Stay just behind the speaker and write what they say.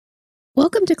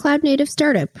Welcome to Cloud Native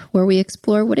Startup, where we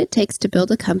explore what it takes to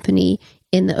build a company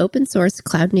in the open source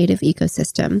cloud native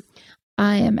ecosystem.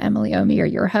 I am Emily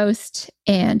Omier, your host,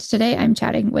 and today I'm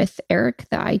chatting with Eric,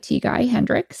 the IT guy,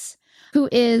 Hendricks, who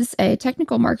is a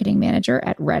technical marketing manager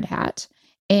at Red Hat.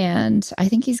 And I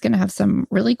think he's going to have some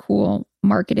really cool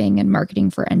marketing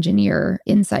for engineer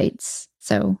insights.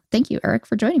 So thank you, Eric,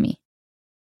 for joining me.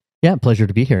 Yeah, pleasure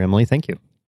to be here, Emily. Thank you.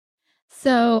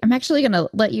 So I'm actually going to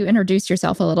let you introduce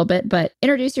yourself a little bit, but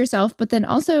then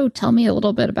also tell me a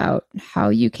little bit about how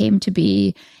you came to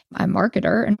be a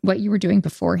marketer and what you were doing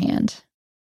beforehand.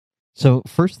 So,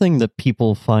 first thing that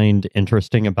people find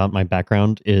interesting about my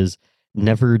background is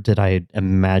never did I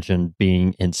imagine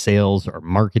being in sales or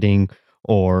marketing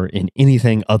or in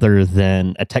anything other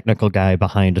than a technical guy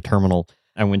behind a terminal.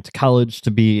 I went to college to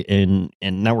be in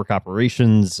network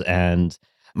operations, and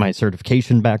my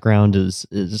certification background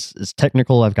is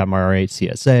technical. I've got my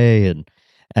RHCSA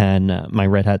and my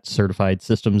Red Hat Certified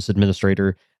Systems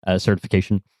Administrator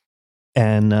certification.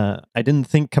 And I didn't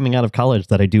think coming out of college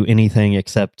that I'd do anything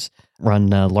except run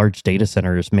large data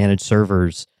centers, manage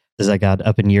servers. As I got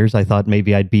up in years, I thought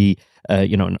maybe I'd be,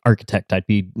 an architect. I'd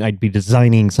be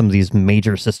designing some of these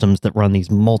major systems that run these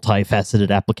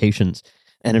multifaceted applications.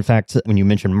 And in fact, when you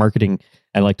mention marketing,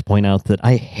 I like to point out that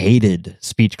I hated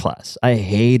speech class. I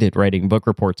hated writing book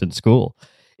reports in school.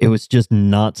 It was just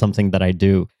not something that I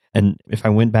do. And if I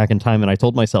went back in time and I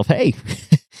told myself, hey,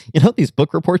 these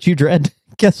book reports you dread,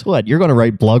 guess what? You're going to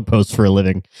write blog posts for a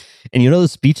living. And the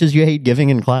speeches you hate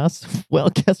giving in class? Well,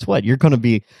 guess what? You're going to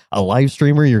be a live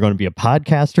streamer. You're going to be a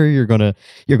podcaster. You're going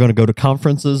to go to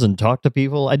conferences and talk to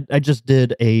people. I just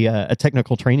did a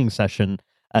technical training session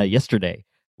yesterday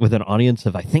with an audience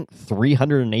of, I think,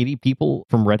 380 people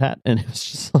from Red Hat. And it was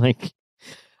just like,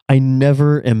 I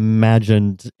never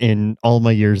imagined in all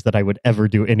my years that I would ever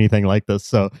do anything like this.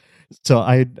 So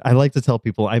I like to tell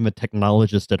people I'm a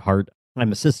technologist at heart.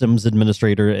 I'm a systems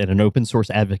administrator and an open source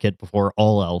advocate before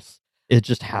all else. It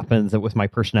just happens that with my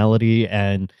personality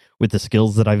and with the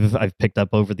skills that I've picked up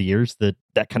over the years,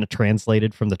 that kind of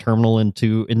translated from the terminal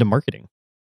into marketing.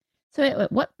 So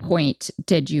at what point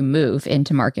did you move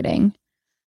into marketing?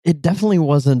 It definitely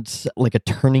wasn't like a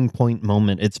turning point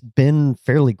moment. It's been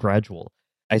fairly gradual.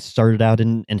 I started out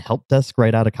in help desk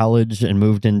right out of college and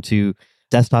moved into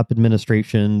desktop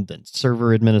administration, then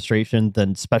server administration,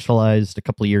 then specialized a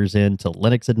couple of years into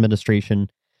Linux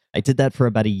administration. I did that for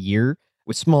about a year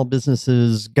with small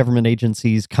businesses, government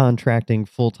agencies, contracting,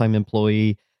 full-time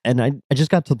employee. And I just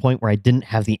got to the point where I didn't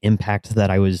have the impact that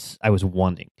I was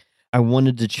wanting. I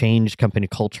wanted to change company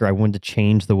culture. I wanted to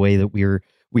change the way that we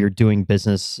are doing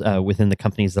business within the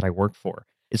companies that I work for.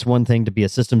 It's one thing to be a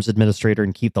systems administrator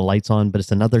and keep the lights on, but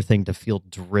it's another thing to feel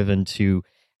driven to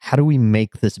how do we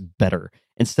make this better?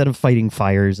 Instead of fighting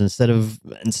fires, instead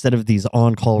of these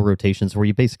on-call rotations where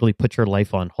you basically put your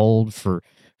life on hold for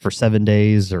 7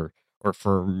 days or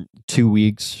for 2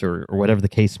 weeks or whatever the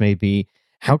case may be,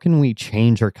 how can we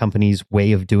change our company's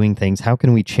way of doing things? How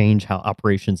can we change how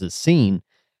operations is seen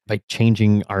by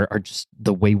changing our just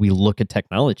the way we look at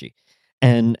technology?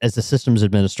 And as a systems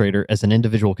administrator, as an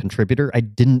individual contributor, I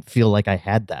didn't feel like I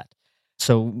had that.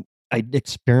 So I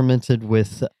experimented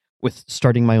with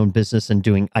starting my own business and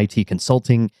doing IT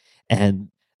consulting.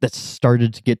 And that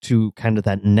started to get to kind of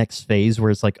that next phase where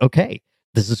it's like, okay,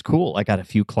 this is cool. I got a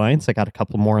few clients. I got a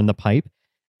couple more in the pipe.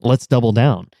 Let's double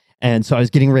down. And so I was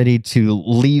getting ready to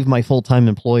leave my full-time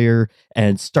employer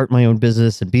and start my own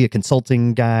business and be a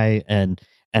consulting guy. And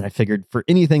I figured for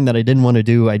anything that I didn't want to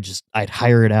do, I'd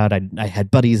hire it out. I had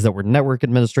buddies that were network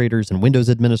administrators and Windows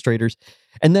administrators.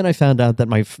 And then I found out that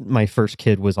my first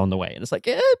kid was on the way. And it's like,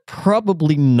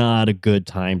 probably not a good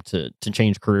time to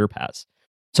change career paths.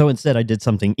 So instead, I did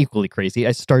something equally crazy.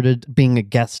 I started being a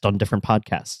guest on different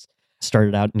podcasts.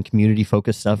 Started out in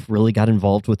community-focused stuff, really got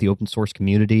involved with the open source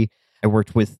community. I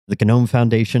worked with the GNOME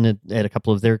Foundation at a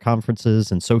couple of their conferences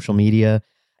and social media.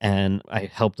 And I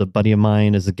helped a buddy of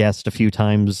mine as a guest a few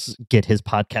times get his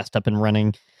podcast up and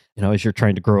running. As you're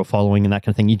trying to grow a following and that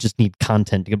kind of thing, you just need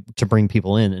content to bring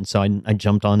people in. And so I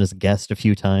jumped on as a guest a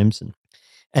few times.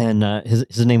 And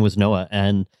his name was Noah.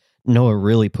 And Noah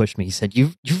really pushed me. He said,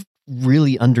 you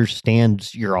really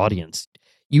understand your audience.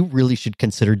 You really should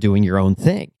consider doing your own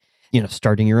thing,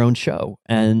 starting your own show.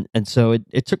 And so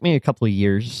it took me a couple of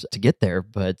years to get there,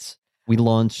 but we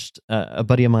launched, a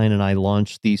buddy of mine and I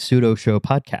launched the Pseudo Show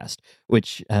podcast,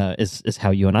 which is how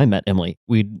you and I met, Emily.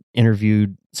 We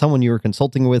interviewed someone you were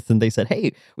consulting with, and they said,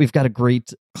 hey, we've got a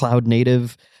great cloud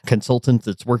native consultant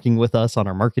that's working with us on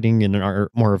our marketing and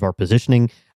more of our positioning.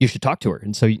 You should talk to her.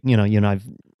 And so,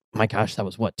 my gosh, that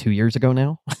was what, 2 years ago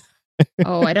now?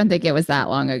 Oh, I don't think it was that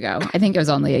long ago. I think it was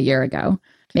only a year ago,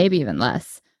 maybe even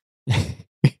less.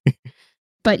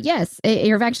 But yes,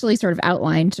 you've actually sort of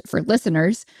outlined for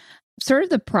listeners sort of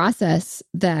the process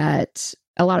that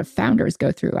a lot of founders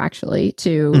go through actually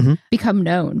to become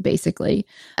known, basically.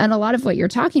 And a lot of what you're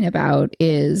talking about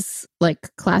is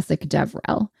like classic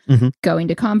DevRel, going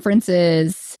to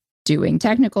conferences, doing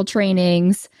technical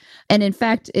trainings. And in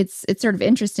fact, it's sort of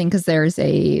interesting because there's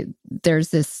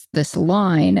this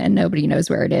line, and nobody knows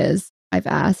where it is, I've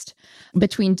asked,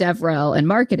 between DevRel and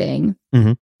marketing,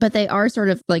 but they are sort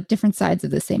of like different sides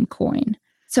of the same coin.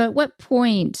 So at what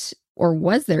point, or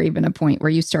was there even a point where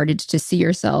you started to see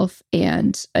yourself,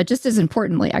 and just as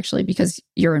importantly, actually, because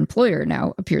your employer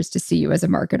now appears to see you as a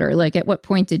marketer, like at what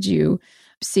point did you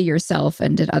see yourself,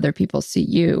 and did other people see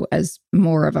you as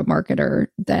more of a marketer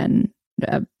than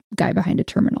a guy behind a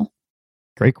terminal?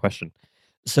 Great question.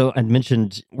 So I'd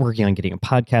mentioned working on getting a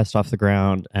podcast off the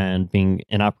ground and being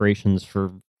in operations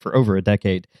for over a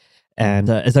decade. And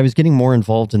as I was getting more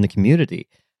involved in the community,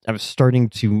 I was starting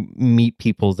to meet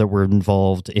people that were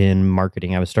involved in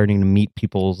marketing. I was starting to meet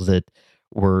people that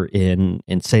were in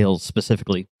sales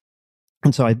specifically.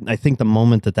 And so I think the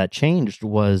moment that changed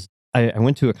was I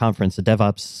went to a conference, a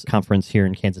DevOps conference here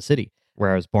in Kansas City,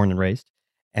 where I was born and raised.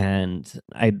 And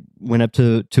I went up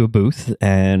to a booth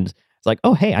and it's like,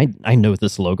 oh, hey, I know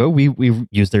this logo. We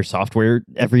use their software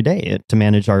every day to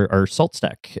manage our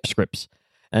SaltStack scripts.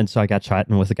 And so I got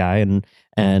chatting with a guy,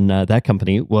 and that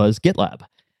company was GitLab.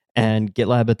 And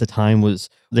GitLab at the time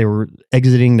they were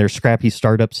exiting their scrappy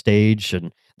startup stage,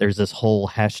 and there's this whole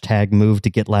hashtag move to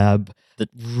GitLab that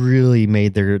really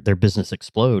made their business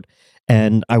explode.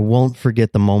 And I won't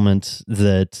forget the moment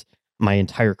that my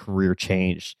entire career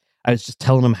changed. I was just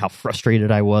telling them how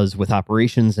frustrated I was with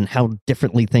operations and how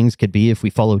differently things could be if we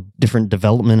followed different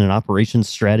development and operations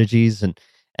strategies.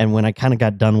 And when I kind of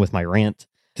got done with my rant,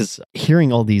 because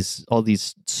hearing all these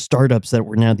startups that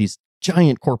were now these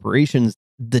giant corporations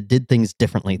that did things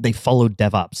differently, they followed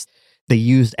DevOps, they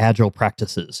used agile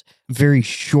practices, very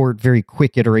short, very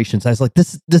quick iterations. I was like,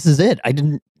 this is it.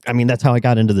 That's how I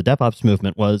got into the DevOps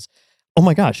movement was, oh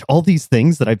my gosh, all these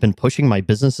things that I've been pushing my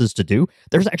businesses to do,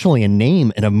 there's actually a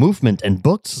name and a movement and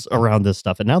books around this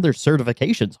stuff. And now there's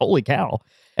certifications. Holy cow.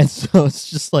 And so it's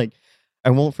just like, I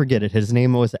won't forget it. His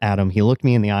name was Adam. He looked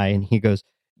me in the eye and he goes,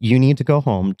 you need to go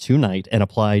home tonight and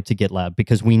apply to GitLab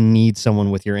because we need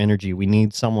someone with your energy. We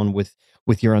need someone with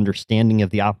your understanding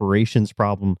of the operations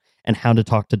problem and how to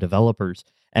talk to developers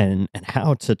and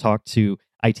how to talk to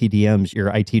ITDMs,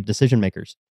 your IT decision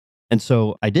makers. And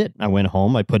so I did. I went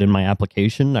home, I put in my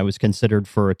application. I was considered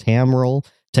for a TAM role,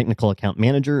 technical account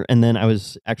manager, and then I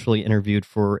was actually interviewed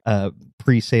for a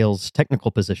pre-sales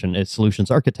technical position, a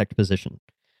solutions architect position.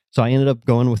 So I ended up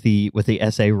going with the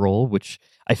SA role, which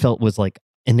I felt was like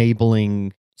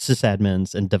enabling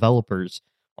sysadmins and developers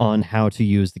on how to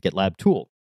use the GitLab tool.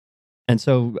 And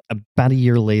so about a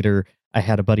year later, I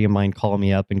had a buddy of mine call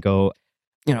me up and go,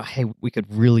 hey, we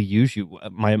could really use you.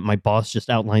 My boss just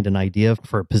outlined an idea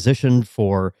for a position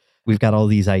we've got all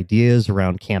these ideas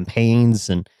around campaigns,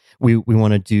 and we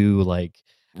want to do like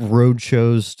road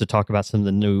shows to talk about some of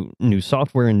the new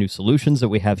software and new solutions that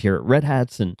we have here at Red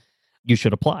Hats, and you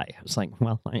should apply. I was like,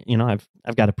 well,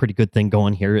 I've got a pretty good thing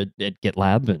going here at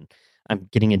GitLab, and I'm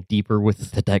getting in deeper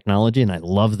with the technology, and I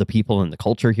love the people and the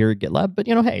culture here at GitLab. But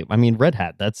hey,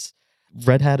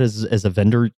 Red Hat as a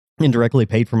vendor indirectly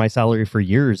paid for my salary for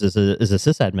years as a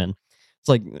sysadmin. It's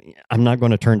like, I'm not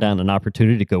going to turn down an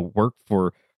opportunity to go work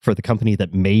for the company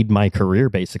that made my career,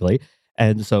 basically.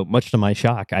 And so, much to my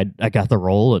shock, I got the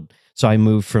role, and so I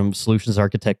moved from solutions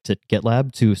architect at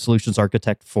GitLab to solutions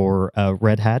architect for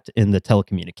Red Hat in the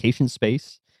telecommunications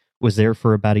space. Was there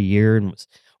for about a year and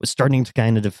was starting to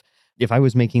kind of, if I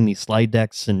was making these slide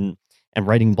decks and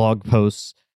writing blog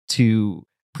posts to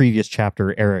previous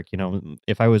chapter Eric,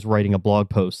 if I was writing a blog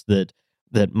post that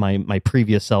my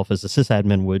previous self as a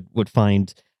sysadmin would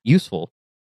find useful,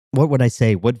 what would I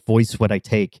say? What voice would I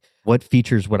take? What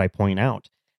features would I point out?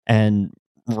 And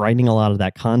writing a lot of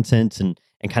that content and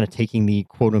kind of taking the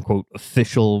quote unquote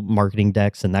official marketing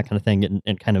decks and that kind of thing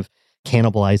and kind of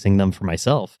cannibalizing them for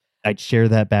myself. I'd share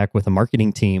that back with a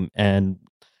marketing team, and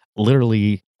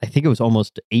literally, I think it was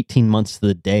almost 18 months to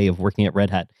the day of working at Red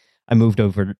Hat, I moved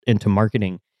over into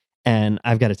marketing. And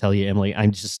I've got to tell you, Emily,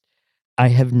 I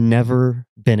have never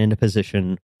been in a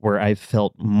position where I've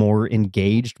felt more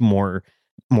engaged, more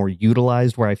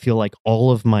utilized, where I feel like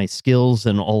all of my skills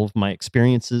and all of my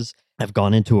experiences have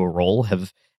gone into a role,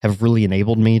 have really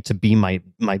enabled me to be my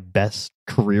best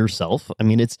career self.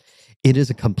 It is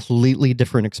a completely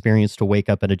different experience to wake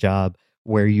up at a job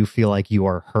where you feel like you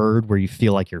are heard, where you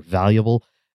feel like you're valuable.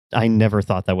 I never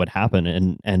thought that would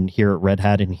happen. And here at Red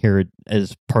Hat and here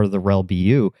as part of the RHEL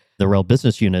BU, the RHEL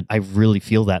business unit, I really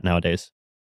feel that nowadays.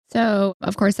 So,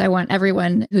 of course, I want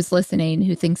everyone who's listening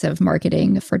who thinks of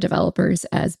marketing for developers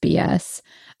as BS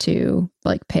to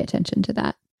like pay attention to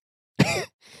that.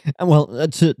 Well,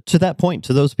 to that point,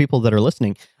 to those people that are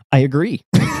listening, I agree.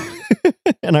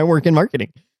 And I work in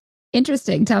marketing.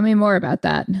 Interesting. Tell me more about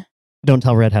that. Don't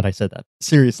tell Red Hat I said that.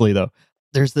 Seriously, though.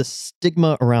 There's this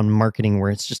stigma around marketing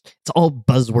where it's all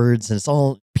buzzwords and it's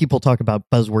all people talk about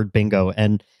buzzword bingo.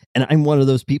 And I'm one of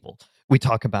those people. We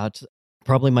talk about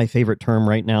probably my favorite term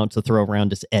right now to throw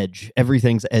around is edge.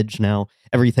 Everything's edge now.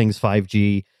 Everything's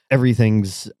 5G.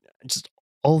 Everything's just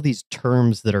all these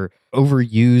terms that are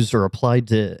overused or applied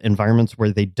to environments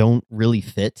where they don't really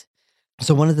fit.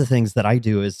 So one of the things that I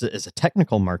do as a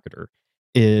technical marketer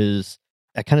is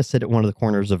I kind of sit at one of the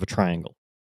corners of a triangle.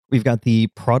 We've got the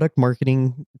product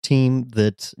marketing team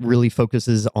that really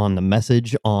focuses on the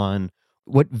message, on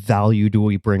what value do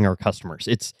we bring our customers.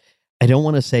 I don't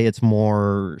want to say it's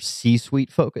more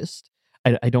C-suite focused.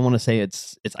 I don't want to say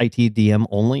it's IT DM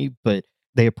only, but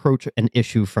they approach an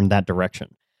issue from that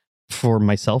direction. For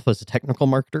myself as a technical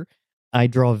marketer, I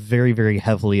draw very, very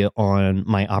heavily on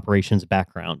my operations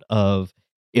background of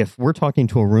if we're talking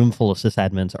to a room full of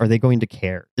sysadmins, are they going to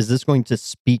care? Is this going to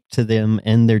speak to them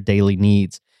and their daily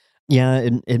needs? Yeah,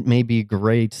 it may be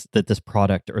great that this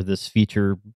product or this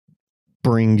feature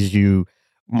brings you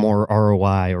more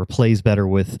ROI or plays better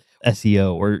with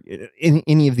SEO or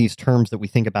any of these terms that we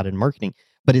think about in marketing,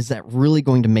 but is that really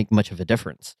going to make much of a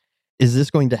difference? Is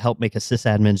this going to help make a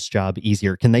sysadmin's job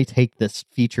easier? Can they take this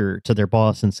feature to their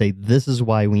boss and say, this is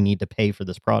why we need to pay for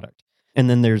this product? And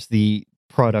then there's the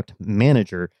product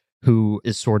manager, who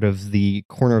is sort of the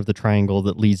corner of the triangle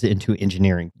that leads into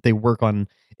engineering. They work on,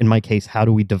 in my case, how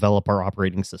do we develop our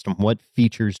operating system? What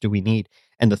features do we need?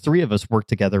 And the three of us work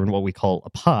together in what we call a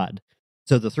pod.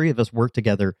 So the three of us work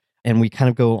together and we kind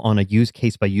of go on a use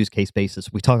case by use case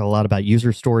basis. We talk a lot about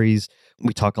user stories.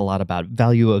 We talk a lot about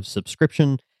value of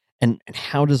subscription and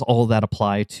how does all that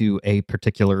apply to a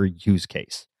particular use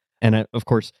case? And of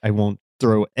course, I won't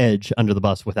throw edge under the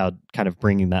bus without kind of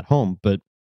bringing that home. But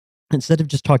instead of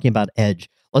just talking about edge,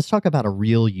 let's talk about a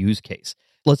real use case.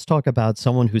 Let's talk about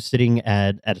someone who's sitting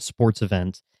at a sports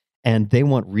event and they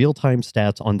want real-time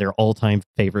stats on their all-time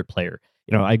favorite player.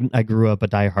 You know, I grew up a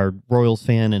diehard Royals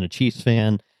fan and a Chiefs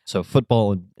fan. So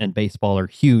football and baseball are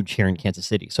huge here in Kansas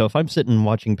City. So if I'm sitting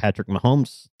watching Patrick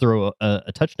Mahomes throw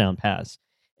a touchdown pass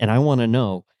and I want to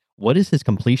know what is his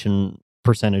completion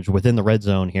percentage within the red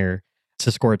zone here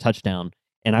to score a touchdown,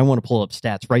 and I want to pull up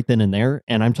stats right then and there,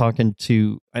 and I'm talking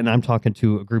to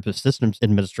a group of systems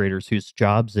administrators whose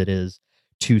jobs it is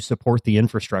to support the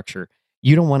infrastructure.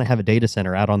 You don't want to have a data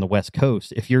center out on the West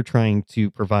Coast if you're trying to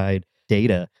provide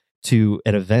data to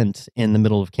an event in the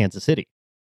middle of Kansas City.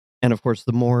 And of course,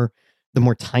 the more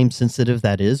time sensitive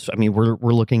that is, I mean, we're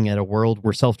looking at a world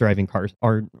where self-driving cars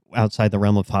are outside the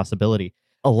realm of possibility.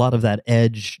 A lot of that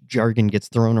edge jargon gets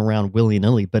thrown around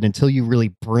willy-nilly, but until you really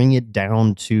bring it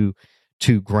down to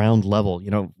ground level, you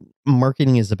know,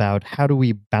 marketing is about how do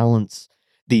we balance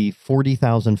the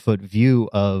 40,000 foot view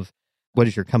of what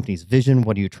is your company's vision,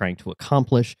 what are you trying to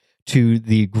accomplish, to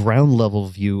the ground level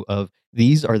view of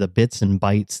these are the bits and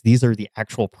bytes, these are the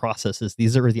actual processes,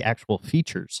 these are the actual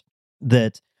features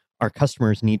that our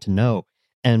customers need to know.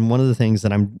 And one of the things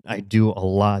that I do a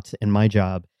lot in my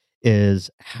job is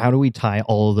how do we tie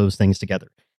all of those things together?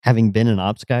 Having been an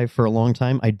ops guy for a long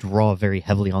time, I draw very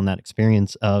heavily on that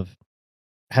experience of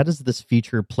how does this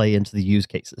feature play into the use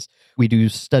cases? We do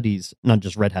studies, not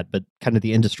just Red Hat, but kind of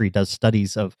the industry does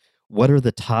studies of what are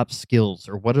the top skills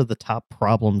or what are the top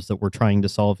problems that we're trying to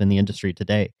solve in the industry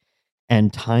today,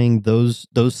 and tying those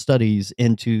studies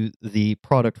into the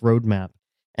product roadmap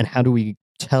and how do we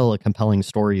tell a compelling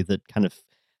story that kind of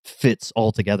fits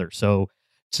all together. So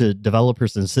to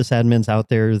developers and sysadmins out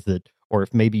there that, or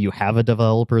if maybe you have a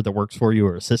developer that works for you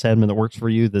or a sysadmin that works for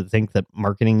you that think that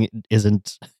marketing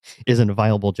isn't a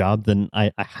viable job, then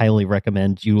I highly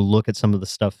recommend you look at some of the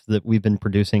stuff that we've been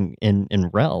producing in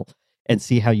RHEL and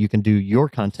see how you can do your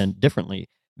content differently,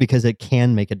 because it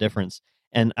can make a difference.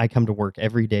 And I come to work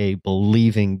every day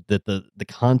believing that the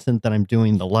content that I'm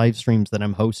doing, the live streams that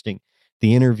I'm hosting,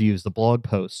 the interviews, the blog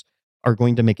posts are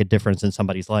going to make a difference in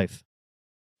somebody's life.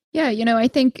 Yeah, you know, I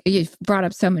think you've brought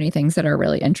up so many things that are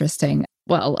really interesting.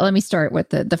 Well, let me start with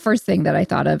the first thing that I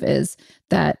thought of is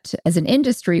that as an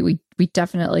industry, we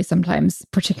definitely sometimes,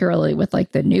 particularly with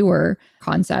like the newer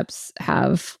concepts,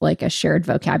 have like a shared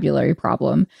vocabulary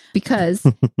problem because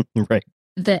right.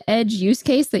 The edge use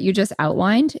case that you just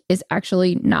outlined is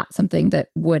actually not something that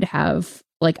would have,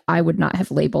 like, I would not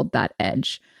have labeled that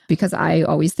edge because I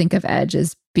always think of edge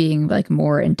as being like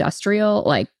more industrial,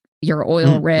 like your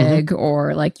oil rig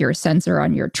or like your sensor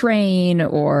on your train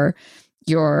or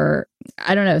your,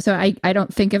 I don't know. So I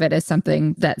don't think of it as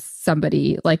something that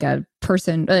somebody like a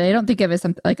person, I don't think of it as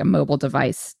something like a mobile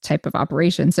device type of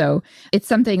operation. So it's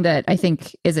something that I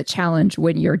think is a challenge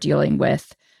when you're dealing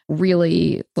with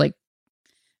really like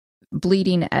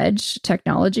bleeding edge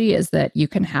technology, is that you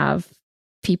can have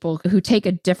people who take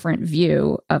a different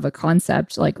view of a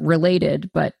concept, like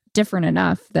related, but different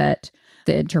enough that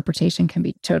the interpretation can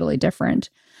be totally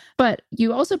different. But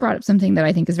you also brought up something that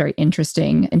I think is very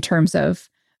interesting in terms of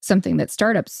something that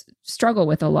startups struggle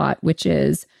with a lot, which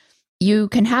is you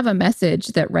can have a message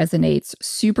that resonates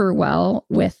super well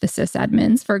with the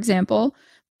sysadmins, for example,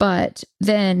 but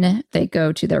then they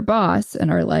go to their boss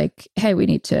and are like, hey, we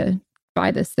need to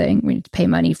buy this thing. We need to pay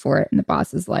money for it. And the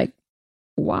boss is like,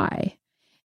 why?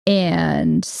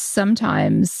 And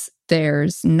sometimes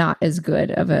there's not as good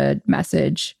of a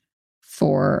message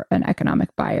for an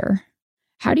economic buyer.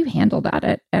 How do you handle that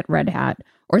at Red Hat?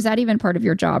 Or is that even part of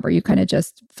your job? Are you kind of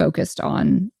just focused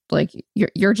on like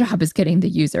your job is getting the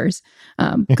users?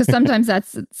 Because sometimes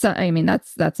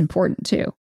that's important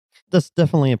too. That's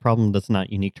definitely a problem that's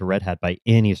not unique to Red Hat by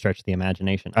any stretch of the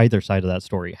imagination. Either side of that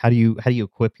story. How do you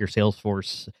equip your sales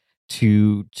force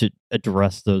to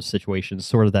address those situations?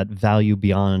 Sort of that value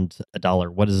beyond a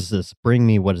dollar. What does this bring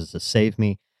me? What does this save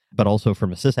me? But also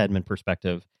from a sysadmin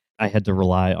perspective, I had to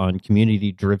rely on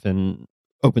community-driven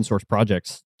open source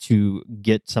projects to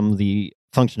get some of the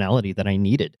functionality that I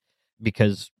needed,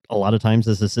 because a lot of times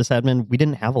as a sysadmin, we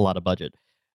didn't have a lot of budget.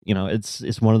 You know,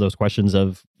 it's one of those questions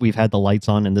of, we've had the lights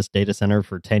on in this data center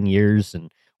for 10 years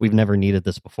and we've never needed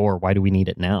this before. Why do we need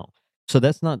it now? So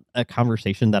that's not a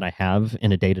conversation that I have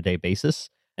in a day-to-day basis.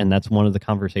 And that's one of the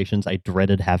conversations I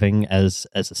dreaded having as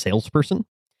a salesperson.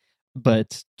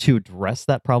 But to address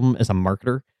that problem as a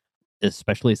marketer,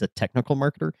 especially as a technical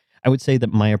marketer, I would say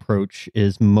that my approach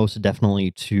is most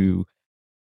definitely to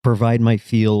provide my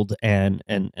field, and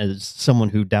as someone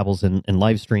who dabbles in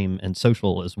live stream and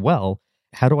social as well,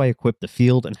 how do I equip the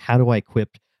field and how do I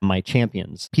equip my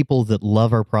champions, people that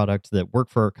love our product, that work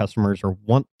for our customers or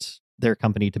want their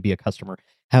company to be a customer?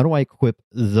 How do I equip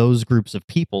those groups of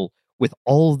people with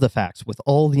all of the facts, with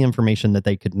all the information that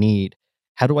they could need?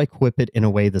 How do I equip it in a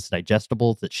way that's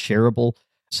digestible, that's shareable,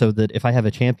 so that if I have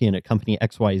a champion at company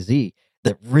XYZ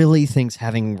that really thinks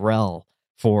having RHEL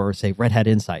for, say, Red Hat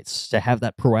Insights, to have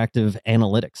that proactive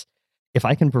analytics, if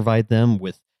I can provide them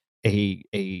with a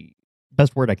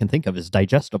best word I can think of is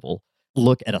digestible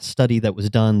look at a study that was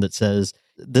done that says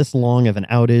this long of an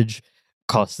outage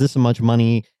costs this much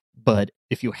money, but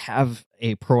if you have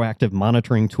a proactive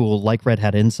monitoring tool like Red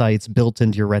Hat Insights built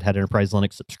into your Red Hat Enterprise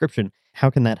Linux subscription, how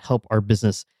can that help our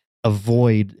business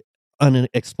avoid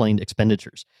unexplained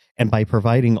expenditures? And by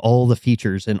providing all the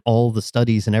features and all the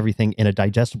studies and everything in a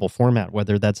digestible format,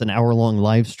 whether that's an hour-long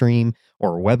live stream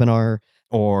or a webinar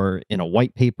or in a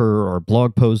white paper or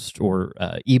blog post or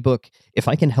ebook, if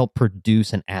I can help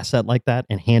produce an asset like that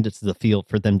and hand it to the field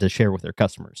for them to share with their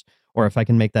customers, or if I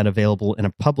can make that available in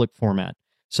a public format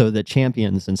so that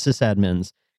champions and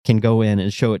sysadmins can go in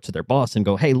and show it to their boss and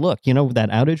go, hey, look, you know that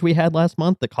outage we had last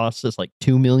month that cost us like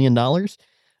 $2 million?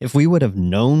 If we would have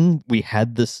known we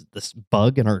had this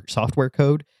bug in our software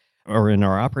code or in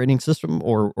our operating system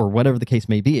or whatever the case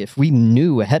may be, if we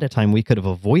knew ahead of time, we could have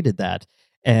avoided that.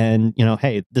 And, you know,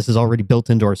 hey, this is already built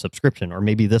into our subscription, or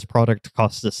maybe this product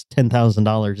costs us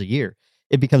 $10,000 a year.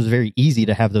 It becomes very easy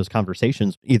to have those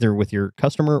conversations either with your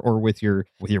customer or with your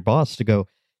boss to go,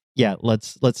 yeah,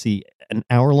 let's see, an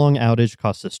hour-long outage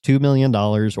costs us $2 million,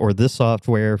 or this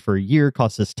software for a year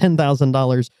costs us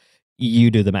 $10,000. You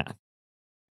do the math.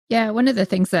 Yeah, one of the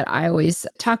things that I always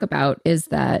talk about is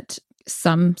that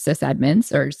some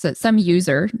sysadmins or some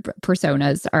user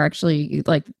personas are actually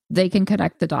like, they can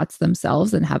connect the dots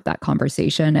themselves and have that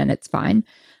conversation and it's fine.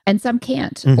 And some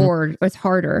can't, or it's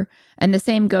harder. And the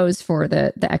same goes for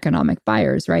the economic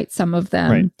buyers, right? Some of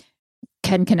them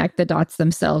can connect the dots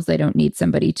themselves. They don't need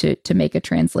somebody to make a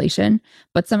translation,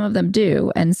 but some of them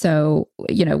do. And so,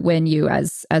 you know, when you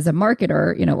as a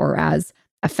marketer, you know, or as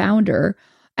a founder,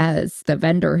 as the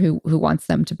vendor who wants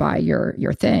them to buy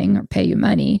your thing or pay you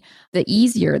money, the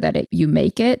easier that you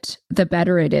make it, the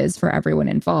better it is for everyone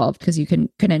involved, because you can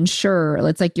ensure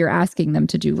it's like you're asking them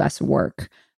to do less work.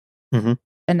 And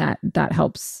that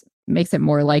helps, makes it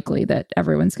more likely that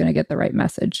everyone's going to get the right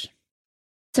message.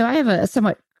 So I have a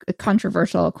somewhat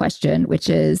controversial question, which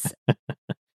is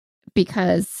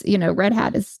because, you know, Red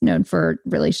Hat is known for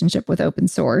relationship with open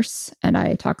source, and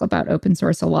I talk about open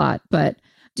source a lot, but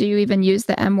Do you even use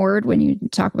the M word when you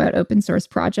talk about open source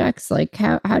projects? Like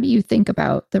how do you think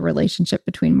about the relationship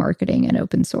between marketing and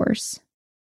open source?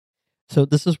 So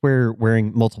this is where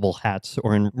wearing multiple hats,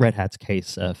 or in Red Hat's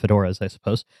case, fedoras, I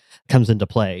suppose, comes into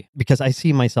play, because I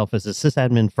see myself as a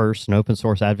sysadmin first, an open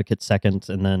source advocate second,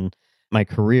 and then my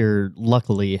career,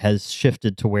 luckily, has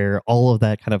shifted to where all of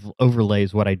that kind of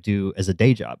overlays what I do as a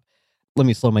day job. Let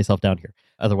me slow myself down here.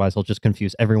 Otherwise, I'll just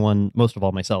confuse everyone, most of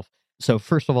all myself. So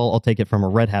first of all, I'll take it from a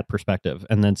Red Hat perspective,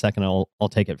 and then second, I'll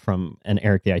take it from an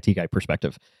Eric the IT guy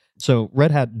perspective. So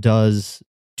Red Hat does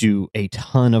do a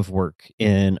ton of work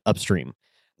in upstream.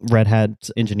 Red Hat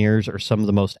engineers are some of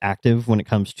the most active when it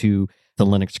comes to the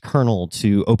Linux kernel,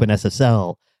 to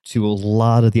OpenSSL, to a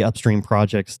lot of the upstream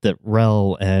projects that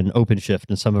RHEL and OpenShift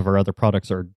and some of our other products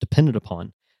are dependent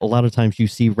upon. A lot of times you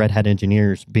see Red Hat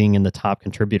engineers being in the top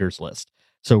contributors list.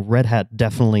 So Red Hat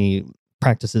definitely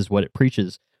practices what it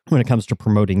preaches when it comes to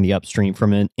promoting the upstream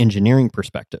from an engineering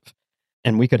perspective.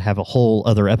 And we could have a whole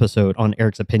other episode on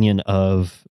Eric's opinion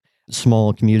of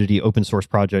small community open source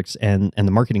projects and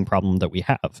the marketing problem that we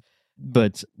have.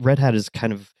 But Red Hat is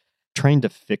kind of trying to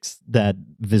fix that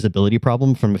visibility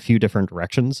problem from a few different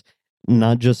directions,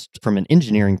 not just from an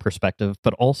engineering perspective,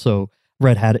 but also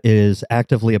Red Hat is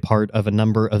actively a part of a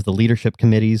number of the leadership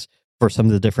committees for some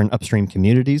of the different upstream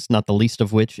communities, not the least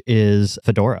of which is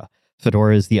Fedora.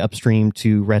 Fedora is the upstream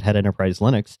to Red Hat Enterprise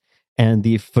Linux, and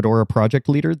the Fedora project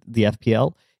leader, the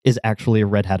FPL, is actually a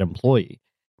Red Hat employee.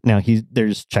 Now,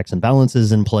 there's checks and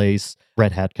balances in place.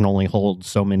 Red Hat can only hold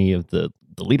so many of the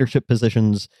leadership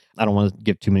positions. I don't want to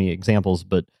give too many examples,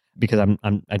 but because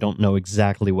I don't know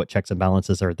exactly what checks and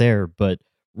balances are there, but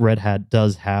Red Hat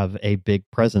does have a big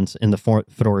presence in the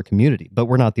Fedora community. But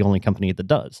we're not the only company that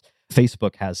does.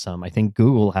 Facebook has some. I think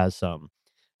Google has some.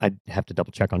 I'd have to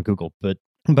double check on Google, but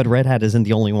Red Hat isn't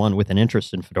the only one with an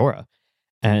interest in Fedora.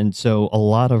 And so a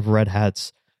lot of Red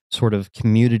Hat's sort of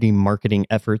community marketing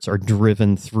efforts are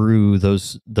driven through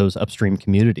those upstream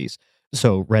communities.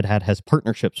 So Red Hat has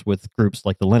partnerships with groups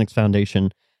like the Linux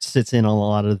Foundation, sits in on a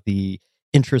lot of the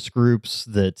interest groups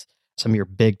that some of your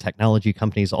big technology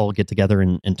companies all get together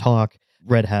and talk.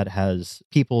 Red Hat has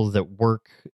people that work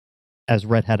as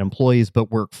Red Hat employees,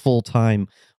 but work full-time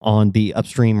on the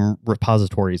upstream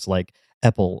repositories like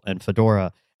EPEL and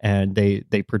Fedora, and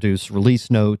they produce release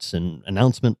notes and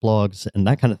announcement blogs and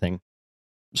that kind of thing.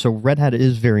 So Red Hat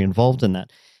is very involved in that.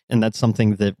 And that's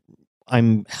something that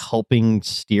I'm helping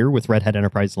steer with Red Hat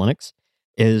Enterprise Linux,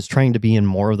 is trying to be in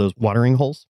more of those watering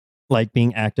holes, like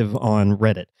being active on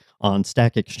Reddit, on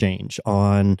Stack Exchange,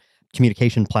 on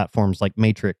communication platforms like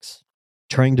Matrix,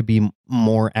 trying to be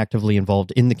more actively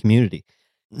involved in the community,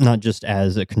 not just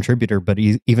as a contributor, but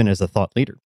even as a thought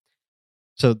leader.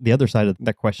 So the other side of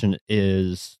that question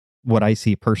is what I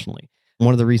see personally.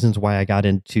 One of the reasons why I got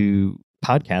into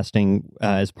podcasting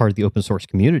as part of the open source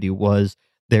community was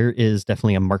there is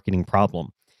definitely a marketing problem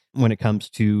when it comes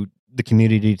to the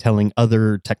community telling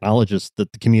other technologists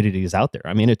that the community is out there.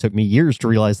 I mean, it took me years to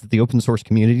realize that the open source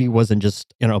community wasn't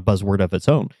just, a buzzword of its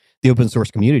own. The open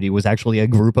source community was actually a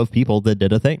group of people that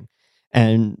did a thing.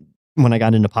 And when I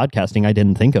got into podcasting, I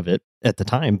didn't think of it at the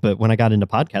time, but when I got into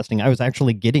podcasting, I was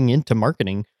actually getting into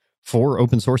marketing for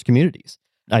open source communities.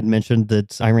 I'd mentioned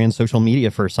that I ran social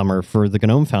media for a summer for the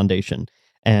GNOME Foundation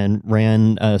and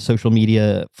ran social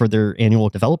media for their annual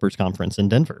developers conference in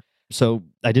Denver. So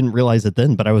I didn't realize it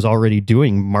then, but I was already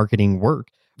doing marketing work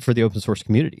for the open source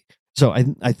community. So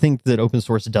I think that open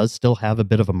source does still have a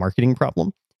bit of a marketing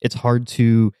problem. It's hard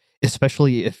to,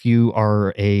 especially if you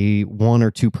are a 1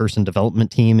 or 2 person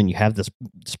development team and you have this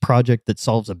project that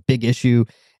solves a big issue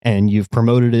and you've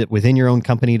promoted it within your own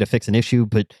company to fix an issue,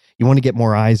 but you want to get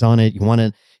more eyes on it.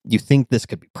 You think this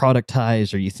could be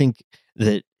productized, or you think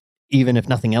that even if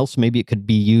nothing else, maybe it could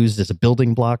be used as a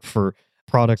building block for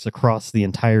products across the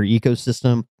entire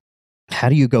ecosystem. How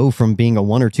do you go from being a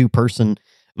 1 or 2 person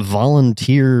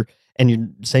volunteer, and you're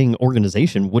saying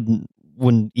organization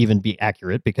wouldn't even be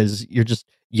accurate because you're just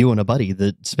you and a buddy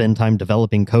that spend time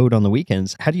developing code on the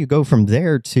weekends? How do you go from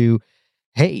there to,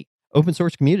 hey, open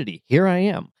source community, here I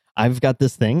am. I've got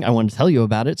this thing. I want to tell you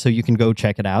about it so you can go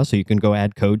check it out, so you can go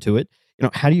add code to it.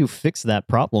 How do you fix that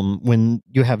problem when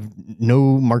you have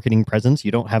no marketing presence,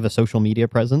 you don't have a social media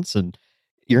presence, and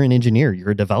you're an engineer,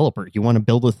 you're a developer, you want to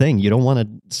build a thing. You don't want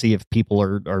to see if people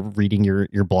are reading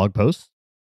your blog posts.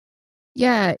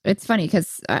 Yeah, it's funny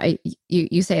because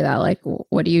you say that, like,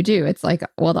 what do you do? It's like,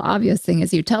 well, the obvious thing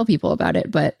is you tell people about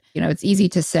it, but it's easy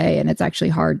to say and it's actually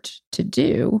hard to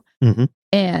do. Mm-hmm.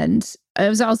 And I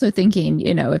was also thinking,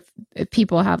 if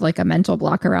people have like a mental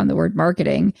block around the word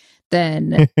marketing,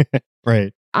 then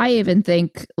right. I even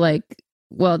think like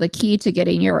well, the key to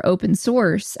getting your open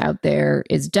source out there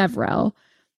is DevRel.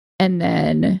 And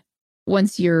then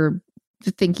once you're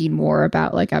thinking more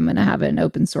about like, I'm going to have an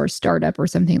open source startup or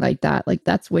something like that, like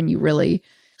that's when you really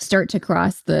start to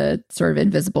cross the sort of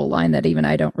invisible line that even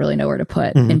I don't really know where to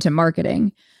put into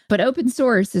marketing. But open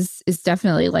source is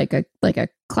definitely like a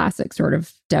classic sort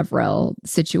of DevRel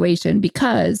situation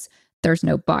because there's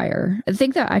no buyer. I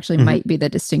think that actually might be the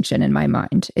distinction in my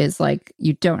mind is like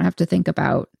you don't have to think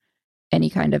about any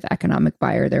kind of economic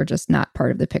buyer. They're just not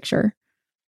part of the picture.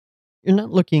 You're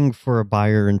not looking for a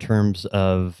buyer in terms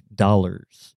of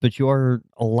dollars, but you are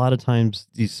a lot of times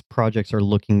these projects are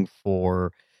looking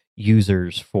for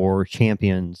users, for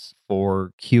champions,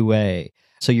 for QA.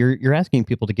 So you're asking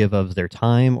people to give of their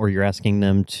time, or you're asking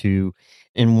them to,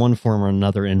 in one form or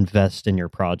another, invest in your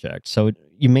project. So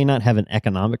you may not have an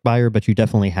economic buyer, but you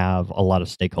definitely have a lot of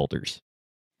stakeholders.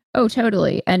 Oh,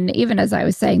 totally. And even as I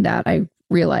was saying that, I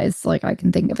realized like I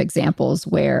can think of examples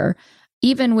where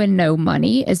even when no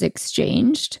money is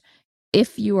exchanged,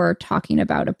 if you are talking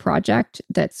about a project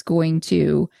that's going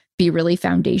to be really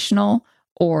foundational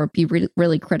or be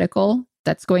really critical,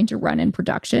 that's going to run in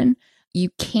production, you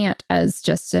can't, as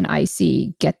just an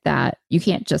IC, get that. You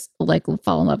can't just like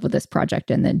fall in love with this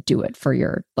project and then do it for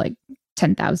your like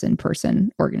 10,000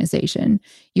 person organization.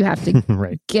 You have to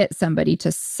Right. get somebody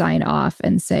to sign off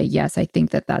and say, yes, I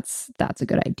think that's a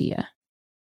good idea.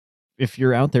 If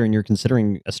you're out there and you're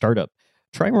considering a startup,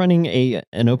 try running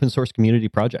an open source community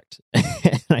project.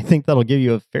 And I think that'll give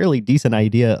you a fairly decent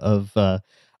idea of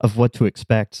what to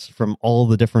expect from all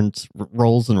the different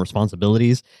roles and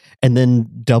responsibilities, and then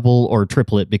double or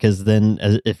triple it, because then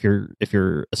if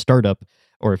you're a startup,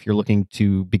 or if you're looking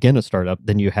to begin a startup,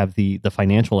 then you have the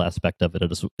financial aspect of it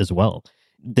as well.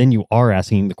 Then you are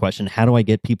asking the question, how do I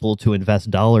get people to invest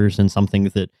dollars in something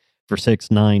that for 6,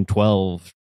 9,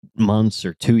 12 months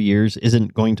or 2 years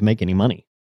isn't going to make any money?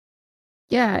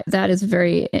 Yeah, that is a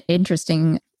very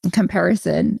interesting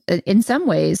comparison. In some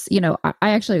ways, I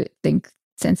actually think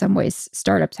in some ways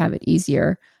startups have it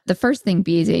easier. The first thing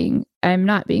being, I'm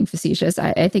not being facetious.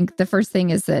 I think the first thing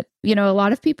is that, a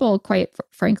lot of people, quite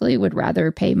frankly, would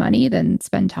rather pay money than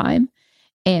spend time.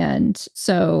 And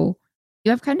so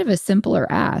you have kind of a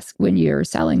simpler ask when you're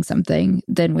selling something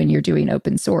than when you're doing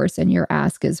open source. And your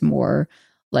ask is more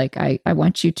like, I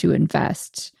want you to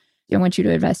invest. I want you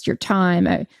to invest your time.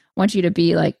 I want you to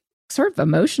be like sort of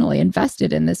emotionally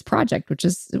invested in this project, which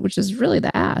is really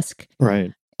the ask.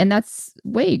 Right. And that's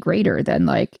way greater than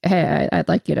like, hey, I'd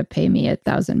like you to pay me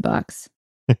 $1,000.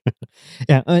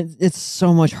 Yeah, it's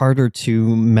so much harder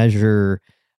to measure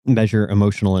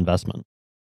emotional investment.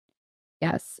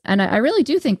 Yes, and I really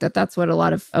do think that that's what a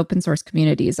lot of open source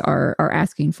communities are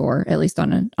asking for, at least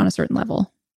on a certain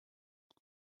level.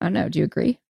 I don't know. Do you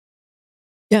agree?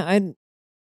 Yeah,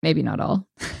 maybe not all.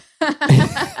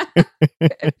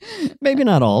 Maybe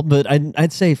not all, but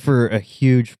I'd say for a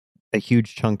huge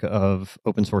chunk of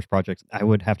open source projects, I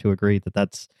would have to agree that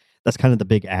that's kind of the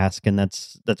big ask, and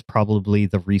that's probably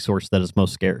the resource that is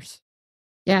most scarce.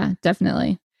 Yeah,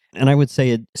 definitely. And I would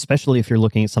say, especially if you're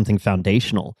looking at something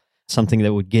foundational, something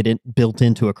that would get built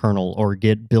into a kernel or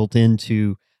get built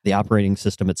into the operating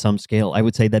system at some scale, I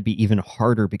would say that'd be even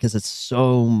harder because it's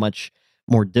so much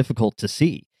more difficult to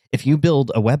see. If you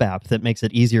build a web app that makes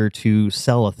it easier to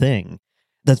sell a thing,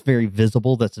 that's very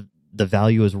visible. The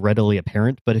value is readily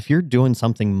apparent. But if you're doing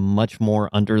something much more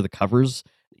under the covers,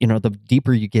 the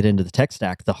deeper you get into the tech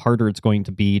stack, the harder it's going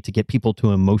to be to get people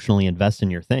to emotionally invest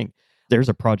in your thing. There's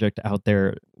a project out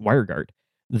there, WireGuard,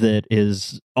 that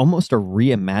is almost a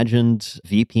reimagined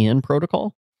VPN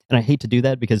protocol. And I hate to do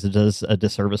that because it does a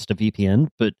disservice to VPN,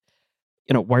 but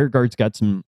WireGuard's got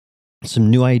some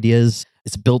new ideas.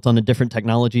 It's built on a different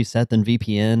technology set than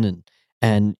VPN,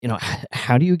 and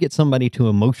how do you get somebody to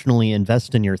emotionally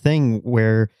invest in your thing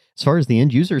where, as far as the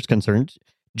end user is concerned,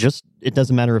 just it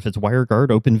doesn't matter if it's WireGuard,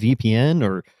 OpenVPN,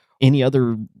 or any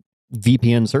other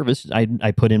VPN service.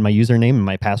 I put in my username and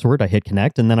my password, I hit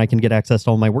connect, and then I can get access to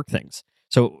all my work things.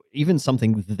 So even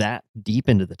something that deep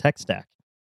into the tech stack,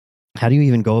 how do you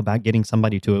even go about getting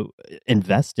somebody to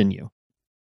invest in you?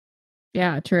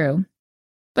 Yeah, true.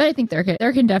 But I think there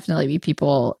can definitely be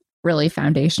people really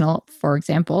foundational. For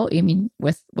example, I mean,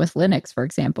 with Linux, for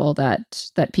example,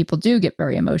 that people do get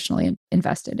very emotionally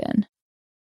invested in.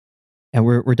 And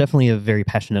we're definitely a very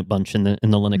passionate bunch in the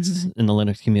Linux in the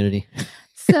Linux community.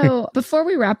 So before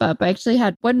we wrap up, I actually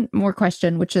had one more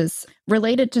question, which is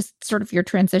related to sort of your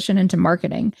transition into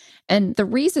marketing. And the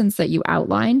reasons that you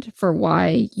outlined for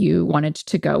why you wanted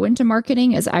to go into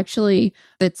marketing is actually,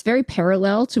 it's very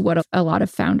parallel to what a lot of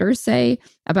founders say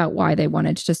about why they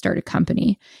wanted to start a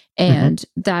company. And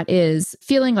that is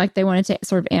feeling like they wanted to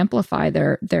sort of amplify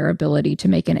their ability to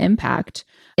make an impact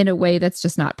in a way that's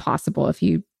just not possible if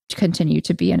you continue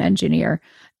to be an engineer.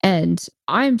 And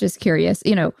I'm just curious,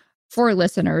 for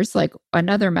listeners, like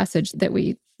another message that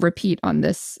we repeat on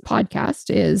this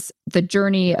podcast is the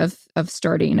journey of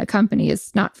starting a company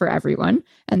is not for everyone,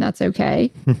 and that's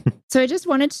okay. So I just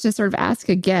wanted to sort of ask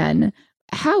again,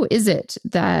 how is it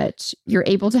that you're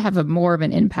able to have a more of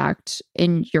an impact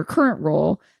in your current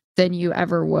role than you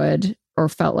ever would or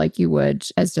felt like you would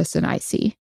as just an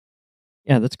IC?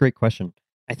 Yeah, that's a great question.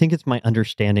 I think it's my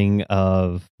understanding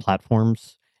of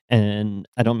platforms, and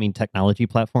I don't mean technology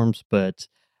platforms, but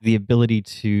the ability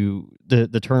to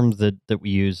the terms that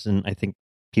we use, and I think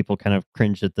people kind of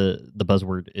cringe at the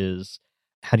buzzword is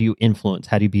how do you influence?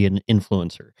 How do you be an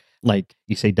influencer? Like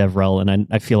you say DevRel, and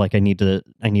I feel like I need to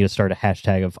start a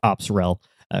hashtag of OpsRel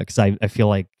because I feel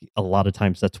like a lot of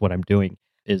times that's what I'm doing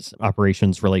is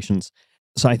operations relations.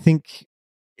 So I think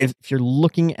if you're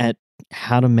looking at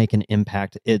how to make an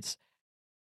impact, it's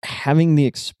having the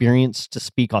experience to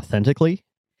speak authentically.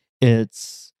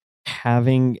 It's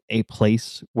having a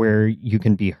place where you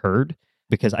can be heard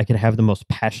because I could have the most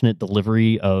passionate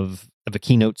delivery of a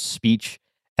keynote speech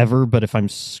ever, but if I'm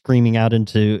screaming out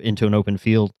into an open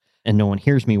field and no one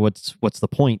hears me, what's the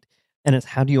point? And it's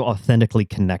how do you authentically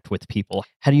connect with people?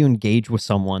 How do you engage with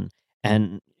someone?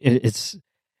 And it's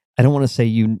I don't want to say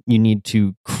you need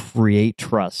to create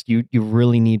trust. You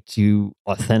really need to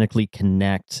authentically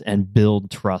connect and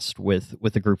build trust with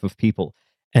a group of people.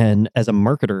 And as a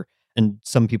marketer, and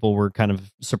some people were kind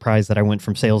of surprised that I went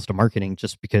from sales to marketing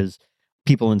just because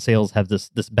people in sales have this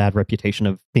bad reputation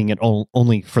of being it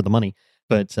only for the money.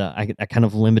 But I kind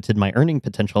of limited my earning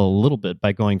potential a little bit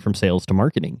by going from sales to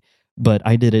marketing. But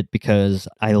I did it because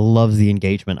I love the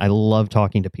engagement. I love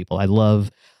talking to people. I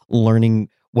love learning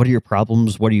what are your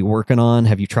problems? What are you working on?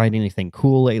 Have you tried anything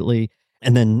cool lately?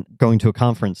 And then going to a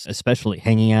conference, especially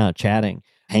hanging out, chatting,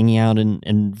 hanging out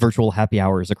in virtual happy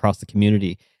hours across the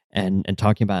community and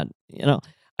talking about,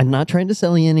 I'm not trying to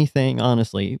sell you anything,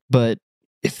 honestly, but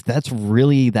if that's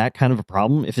really that kind of a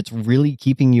problem, if it's really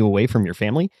keeping you away from your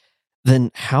family,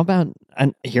 then how about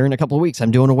here in a couple of weeks?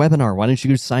 I'm doing a webinar. Why don't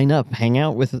you sign up, hang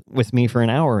out with me for an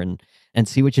hour, and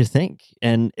see what you think?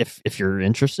 And if you're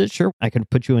interested, sure, I could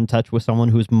put you in touch with someone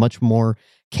who's much more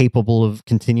capable of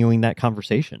continuing that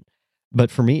conversation.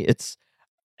 But for me, it's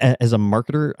as a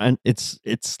marketer,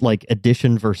 it's like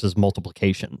addition versus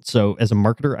multiplication. So as a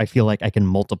marketer, I feel like I can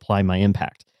multiply my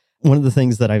impact. One of the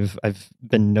things that I've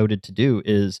been noted to do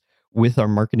is with our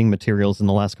marketing materials in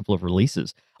the last couple of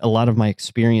releases, a lot of my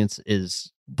experience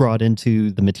is brought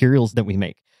into the materials that we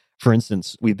make. For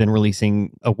instance, we've been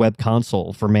releasing a web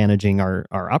console for managing our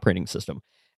operating system.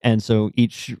 And so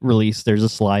each release, there's a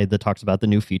slide that talks about the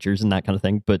new features and that kind of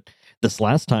thing. But this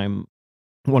last time,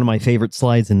 one of my favorite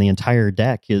slides in the entire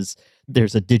deck is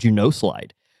there's a did you know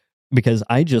slide because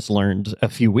I just learned a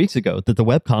few weeks ago that the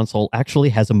web console actually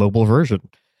has a mobile version.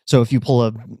 So if you pull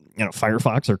up,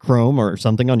 Firefox or Chrome or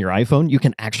something on your iPhone, you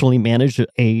can actually manage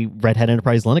a Red Hat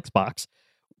Enterprise Linux box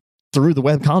through the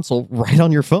web console right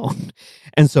on your phone.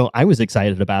 And so I was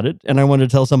excited about it and I wanted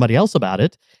to tell somebody else about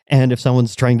it. And if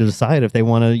someone's trying to decide if they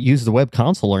want to use the web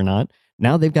console or not,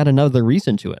 now they've got another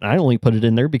reason to it. And I only put it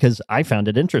in there because I found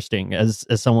it interesting as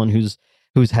someone who's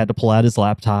had to pull out his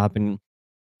laptop. And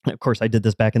of course I did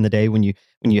this back in the day when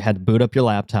you had to boot up your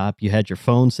laptop, you had your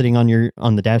phone sitting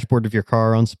on the dashboard of your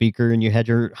car on speaker, and you had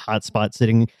your hotspot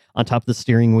sitting on top of the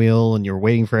steering wheel, and you're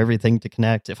waiting for everything to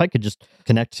connect. If I could just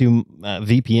connect to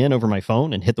VPN over my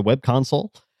phone and hit the web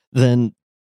console, then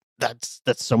that's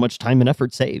so much time and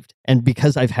effort saved. And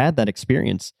because I've had that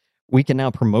experience, we can now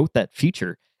promote that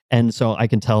feature. And so I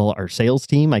can tell our sales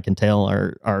team, I can tell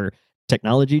our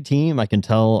technology team, I can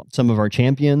tell some of our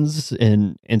champions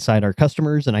inside our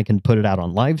customers, and I can put it out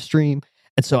on live stream.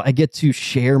 And so I get to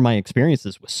share my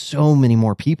experiences with so many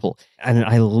more people. And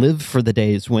I live for the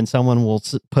days when someone will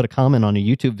put a comment on a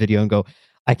YouTube video and go,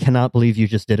 I cannot believe you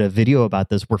just did a video about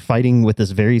this. We're fighting with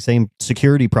this very same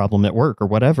security problem at work or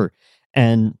whatever.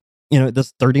 And,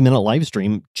 this 30-minute live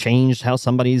stream changed how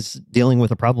somebody's dealing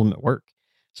with a problem at work.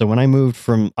 So when I moved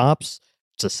from ops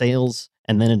to sales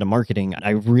and then into marketing,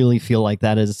 I really feel like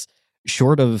that is,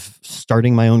 short of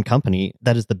starting my own company,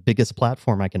 that is the biggest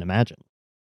platform I can imagine.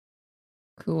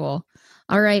 Cool.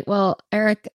 All right. Well,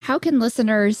 Eric, how can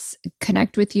listeners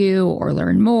connect with you or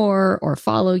learn more or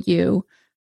follow you?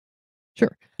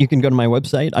 Sure. You can go to my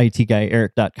website,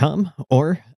 itguyeric.com,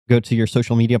 or go to your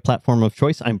social media platform of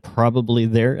choice. I'm probably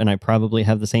there, and I probably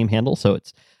have the same handle. So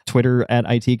it's Twitter at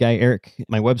itguyeric.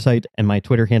 My website and my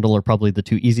Twitter handle are probably the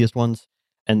two easiest ones.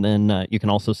 And then you can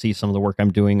also see some of the work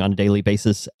I'm doing on a daily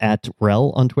basis at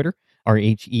RHEL on Twitter,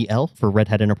 RHEL for Red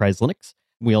Hat Enterprise Linux.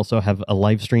 We also have a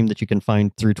live stream that you can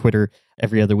find through Twitter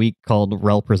every other week called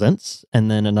RHEL Presents,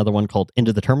 and then another one called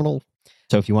Into the Terminal.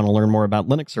 So if you want to learn more about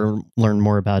Linux or learn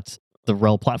more about the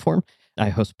RHEL platform, I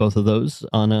host both of those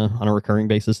on a recurring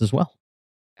basis as well.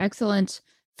 Excellent.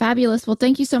 Fabulous. Well,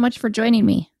 thank you so much for joining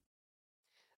me.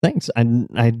 Thanks. I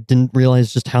didn't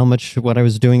realize just how much what I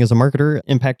was doing as a marketer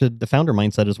impacted the founder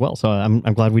mindset as well. So I'm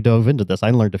glad we dove into this. I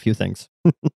learned a few things.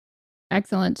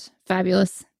 Excellent.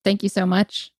 Fabulous. Thank you so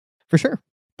much. For sure.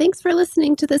 Thanks for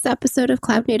listening to this episode of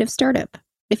Cloud Native Startup.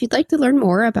 If you'd like to learn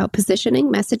more about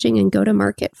positioning, messaging, and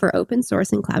go-to-market for open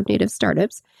source and cloud native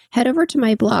startups, head over to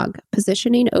my blog,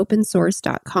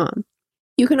 positioningopensource.com.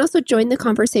 You can also join the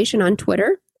conversation on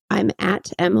Twitter. I'm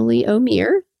at Emily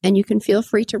O'Meara, and you can feel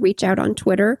free to reach out on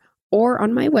Twitter or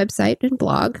on my website and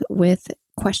blog with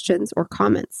questions or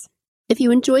comments. If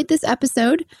you enjoyed this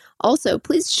episode, also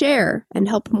please share and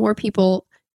help more people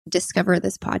discover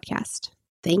this podcast.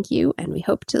 Thank you, and we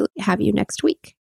hope to have you next week.